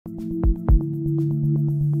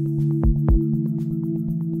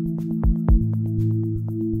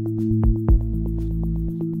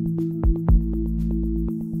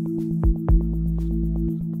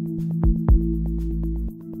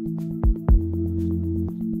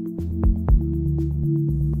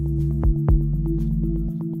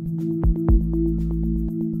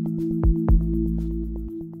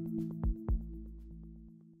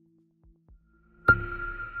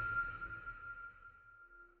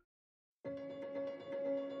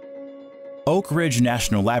Oak Ridge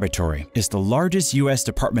National Laboratory is the largest U.S.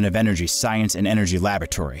 Department of Energy science and energy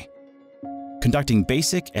laboratory, conducting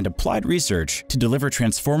basic and applied research to deliver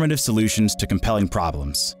transformative solutions to compelling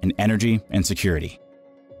problems in energy and security.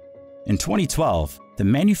 In 2012, the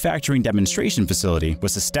Manufacturing Demonstration Facility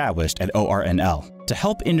was established at ORNL to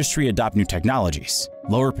help industry adopt new technologies,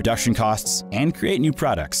 lower production costs, and create new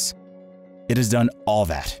products. It has done all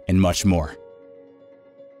that and much more.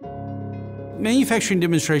 Manufacturing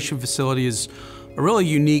Demonstration Facility is a really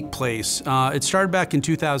unique place. It started back in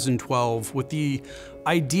 2012 with the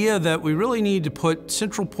idea that we really need to put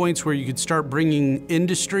central points where you could start bringing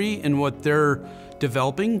industry and what they're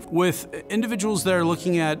developing with individuals that are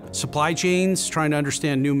looking at supply chains, trying to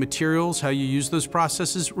understand new materials, how you use those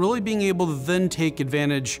processes, really being able to then take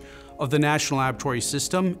advantage of the national laboratory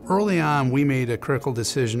system. Early on, we made a critical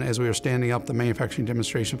decision as we were standing up the Manufacturing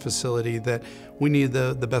Demonstration Facility that we needed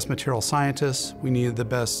the best material scientists, we needed the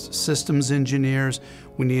best systems engineers,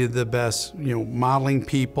 we needed the best modeling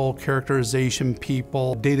people, characterization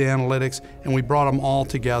people, data analytics, and we brought them all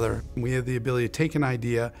together. We had the ability to take an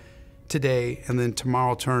idea today and then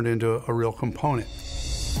tomorrow turn it into a real component.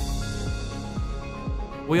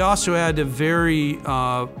 We also had a very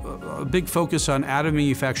big focus on additive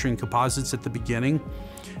manufacturing composites at the beginning.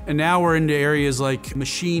 And now we're into areas like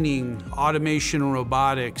machining, automation, and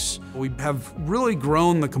robotics. We have really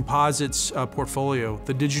grown the composites portfolio,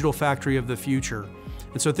 the digital factory of the future.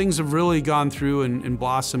 And so things have really gone through and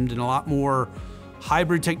blossomed, and a lot more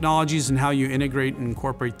hybrid technologies and how you integrate and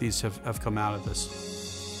incorporate these have come out of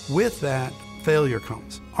this. With that, failure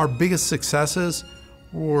comes. Our biggest successes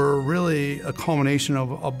were really a culmination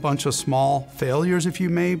of a bunch of small failures, if you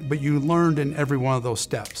may, but you learned in every one of those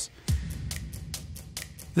steps.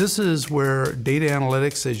 This is where data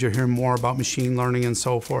analytics, as you're hearing more about machine learning and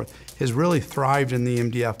so forth, has really thrived in the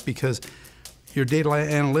MDF because your data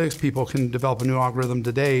analytics people can develop a new algorithm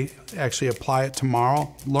today, actually apply it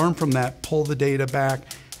tomorrow, learn from that, pull the data back,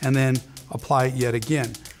 and then apply it yet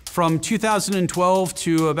again. From 2012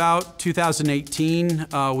 to about 2018,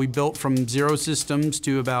 we built from 0 systems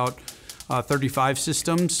to about 35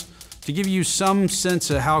 systems. To give you some sense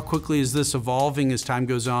of how quickly is this evolving as time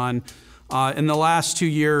goes on, in the last 2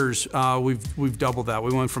 years, we've doubled that.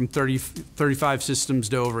 We went from 35 systems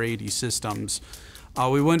to over 80 systems.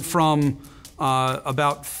 We went from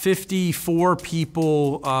about 54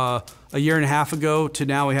 people a year and a half ago to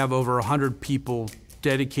now we have over 100 people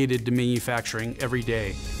dedicated to manufacturing every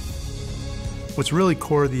day. What's really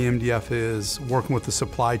core of the MDF is working with the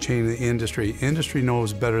supply chain and the industry. Industry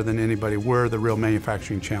knows better than anybody where the real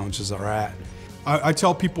manufacturing challenges are at. I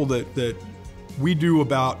tell people that we do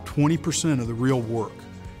about 20% of the real work.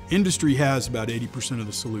 Industry has about 80% of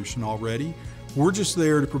the solution already. We're just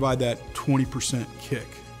there to provide that 20% kick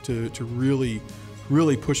to really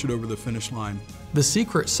push it over the finish line. The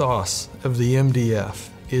secret sauce of the MDF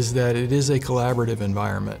is that it is a collaborative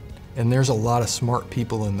environment, and there's a lot of smart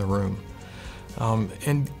people in the room.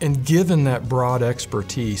 And given that broad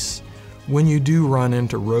expertise, when you do run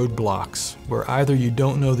into roadblocks where either you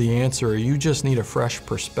don't know the answer or you just need a fresh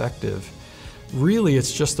perspective, really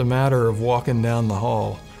it's just a matter of walking down the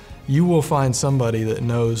hall. You will find somebody that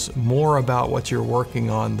knows more about what you're working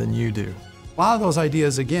on than you do. A lot of those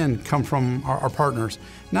ideas, again, come from our partners,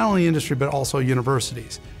 not only industry, but also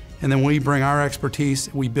universities. And then we bring our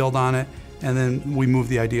expertise, we build on it, and then we move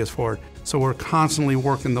the ideas forward. So we're constantly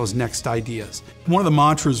working those next ideas. One of the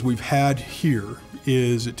mantras we've had here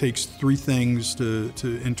is it takes 3 things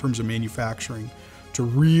in terms of manufacturing to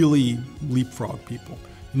really leapfrog people.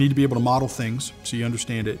 You need to be able to model things so you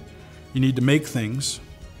understand it. You need to make things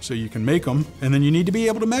so you can make them, and then you need to be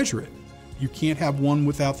able to measure it. You can't have one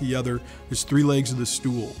without the other. There's 3 legs of the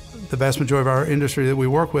stool. The vast majority of our industry that we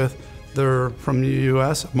work with, they're from the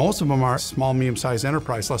U.S. Most of them are small, medium-sized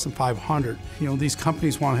enterprise, less than 500. These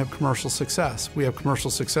companies want to have commercial success. We have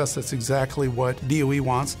commercial success. That's exactly what DOE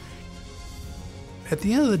wants. At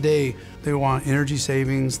the end of the day, they want energy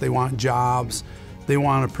savings, they want jobs, they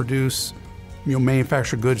want to produce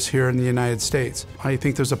manufacture goods here in the United States. I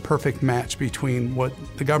think there's a perfect match between what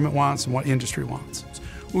the government wants and what industry wants.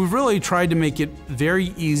 We've really tried to make it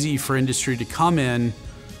very easy for industry to come in,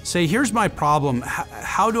 say, here's my problem,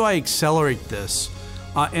 how do I accelerate this?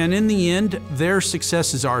 And in the end, their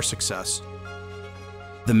success is our success.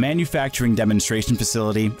 The Manufacturing Demonstration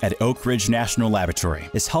Facility at Oak Ridge National Laboratory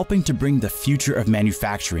is helping to bring the future of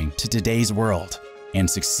manufacturing to today's world and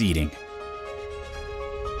succeeding.